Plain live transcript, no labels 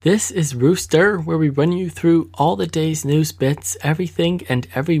This is Rooster, where we run you through all the day's news bits, everything and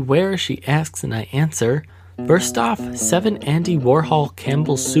everywhere she asks and I answer. First off, 7 Andy Warhol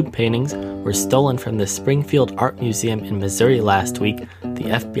Campbell's soup paintings were stolen from the Springfield Art Museum in Missouri last week.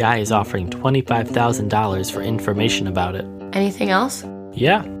 The FBI is offering $25,000 for information about it. Anything else?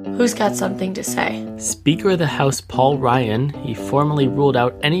 Yeah. Who's got something to say? Speaker of the House Paul Ryan, he formally ruled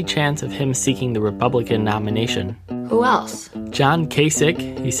out any chance of him seeking the Republican nomination. Who else? John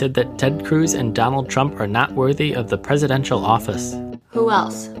Kasich, he said that Ted Cruz and Donald Trump are not worthy of the presidential office. Who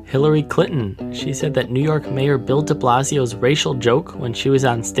else? Hillary Clinton, she said that New York Mayor Bill de Blasio's racial joke when she was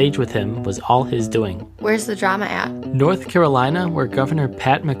on stage with him was all his doing. Where's the drama at? North Carolina, where Governor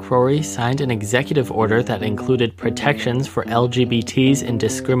Pat McCrory signed an executive order that included protections for LGBTs and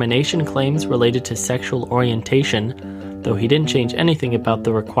discrimination claims related to sexual orientation, though he didn't change anything about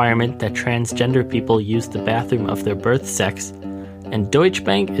the requirement that transgender people use the bathroom of their birth sex. And Deutsche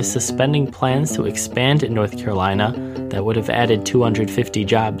Bank is suspending plans to expand in North Carolina that would have added 250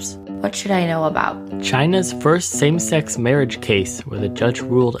 jobs. What should I know about? China's first same-sex marriage case, where the judge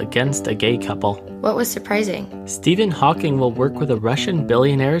ruled against a gay couple. What was surprising? Stephen Hawking will work with a Russian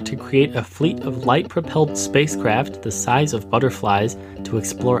billionaire to create a fleet of light-propelled spacecraft the size of butterflies to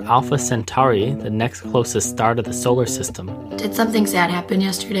explore Alpha Centauri, the next closest star to the solar system. Did something sad happen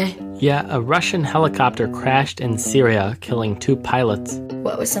yesterday? Yeah, a Russian helicopter crashed in Syria, killing 2 pilots.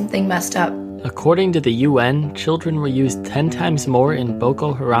 What was something messed up? According to the UN, children were used 10 times more in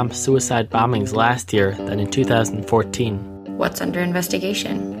Boko Haram suicide bombings last year than in 2014. What's under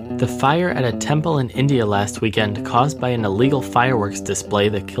investigation? The fire at a temple in India last weekend caused by an illegal fireworks display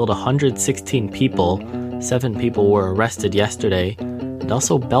that killed 116 people. 7 people were arrested yesterday. And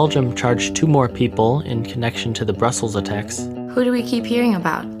also Belgium charged 2 more people in connection to the Brussels attacks. Who do we keep hearing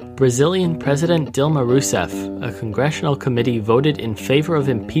about? Brazilian President Dilma Rousseff. A congressional committee voted in favor of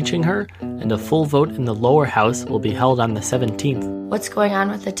impeaching her, and a full vote in the lower house will be held on the 17th. What's going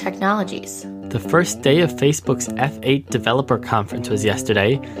on with the technologies? The first day of Facebook's F8 developer conference was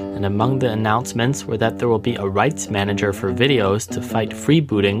yesterday, and among the announcements were that there will be a rights manager for videos to fight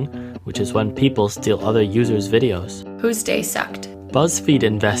freebooting, which is when people steal other users' videos. Whose day sucked? BuzzFeed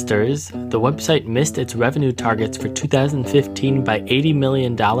investors, the website missed its revenue targets for 2015 by $80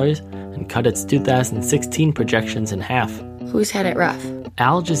 million and cut its 2016 projections in half. Who's had it rough?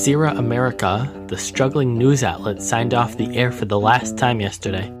 Al Jazeera America, the struggling news outlet, signed off the air for the last time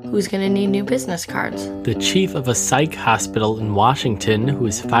yesterday. Who's gonna need new business cards? The chief of a psych hospital in Washington, who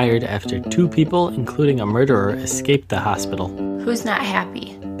was fired after 2 people, including a murderer, escaped the hospital. Who's not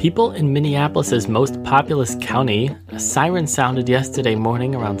happy? People in Minneapolis' most populous county, a siren sounded yesterday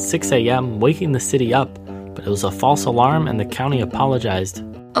morning around 6 a.m., waking the city up, but it was a false alarm and the county apologized.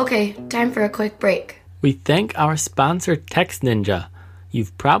 Okay, time for a quick break. We thank our sponsor Text Ninja.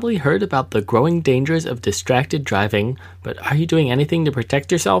 You've probably heard about the growing dangers of distracted driving, but are you doing anything to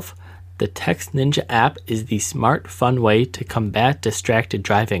protect yourself? The Text Ninja app is the smart, fun way to combat distracted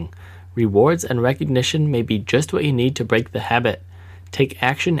driving. Rewards and recognition may be just what you need to break the habit. Take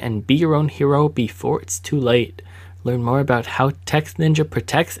action and be your own hero before it's too late. Learn more about how Text Ninja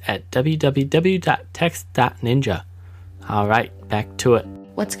protects at www.text.ninja. All right, back to it.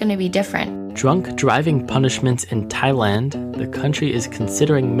 What's going to be different? Drunk driving punishments in Thailand. The country is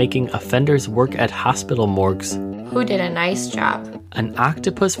considering making offenders work at hospital morgues. Who did a nice job? An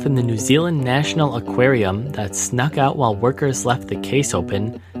octopus from the New Zealand National Aquarium that snuck out while workers left the case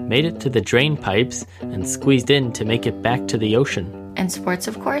open, made it to the drain pipes, and squeezed in to make it back to the ocean. And sports,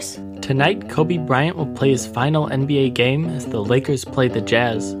 of course? Tonight, Kobe Bryant will play his final NBA game as the Lakers play the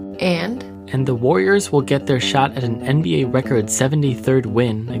Jazz. And the Warriors will get their shot at an NBA record 73rd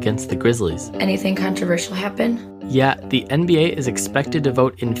win against the Grizzlies. Anything controversial happen? Yeah, the NBA is expected to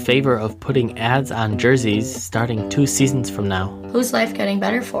vote in favor of putting ads on jerseys starting 2 seasons from now. Who's life getting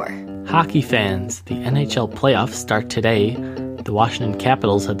better for? Hockey fans. The NHL playoffs start today. The Washington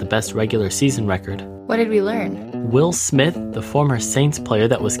Capitals had the best regular season record. What did we learn? Will Smith, the former Saints player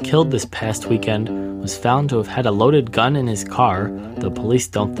that was killed this past weekend, was found to have had a loaded gun in his car, though police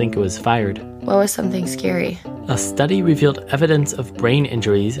don't think it was fired. What was something scary? A study revealed evidence of brain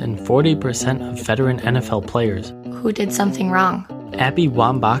injuries in 40% of veteran NFL players. Who did something wrong? Abby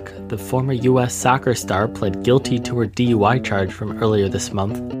Wambach, the former U.S. soccer star, pled guilty to her DUI charge from earlier this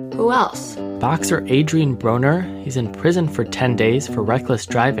month. Who else? Boxer Adrian Broner, he's in prison for 10 days for reckless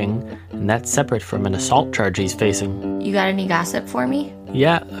driving, and that's separate from an assault charge he's facing. You got any gossip for me?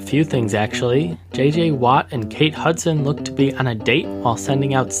 Yeah, a few things actually. JJ Watt and Kate Hudson looked to be on a date while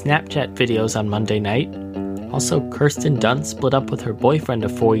sending out Snapchat videos on Monday night. Also, Kirsten Dunst split up with her boyfriend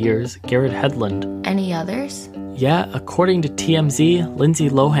of 4 years, Garrett Hedlund. Any others? Yeah, according to TMZ, Lindsay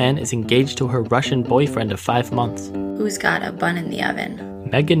Lohan is engaged to her Russian boyfriend of 5 months. Who's got a bun in the oven?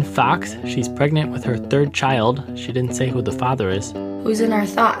 Megan Fox, she's pregnant with her 3rd child. She didn't say who the father is. Who's in our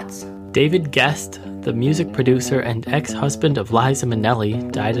thoughts? David Guest, the music producer and ex-husband of Liza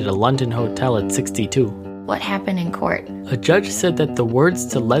Minnelli, died at a London hotel at 62. What happened in court? A judge said that the words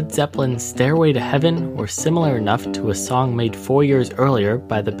to Led Zeppelin's Stairway to Heaven were similar enough to a song made 4 years earlier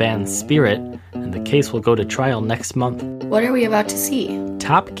by the band Spirit, and the case will go to trial next month. What are we about to see?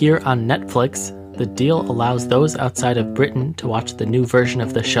 Top Gear on Netflix. The deal allows those outside of Britain to watch the new version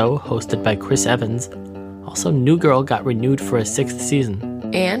of the show hosted by Chris Evans. Also, New Girl got renewed for a 6th season.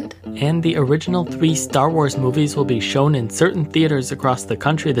 And the original 3 Star Wars movies will be shown in certain theaters across the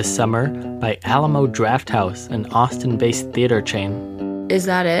country this summer by Alamo Drafthouse, an Austin-based theater chain. Is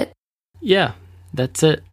that it? Yeah, that's it.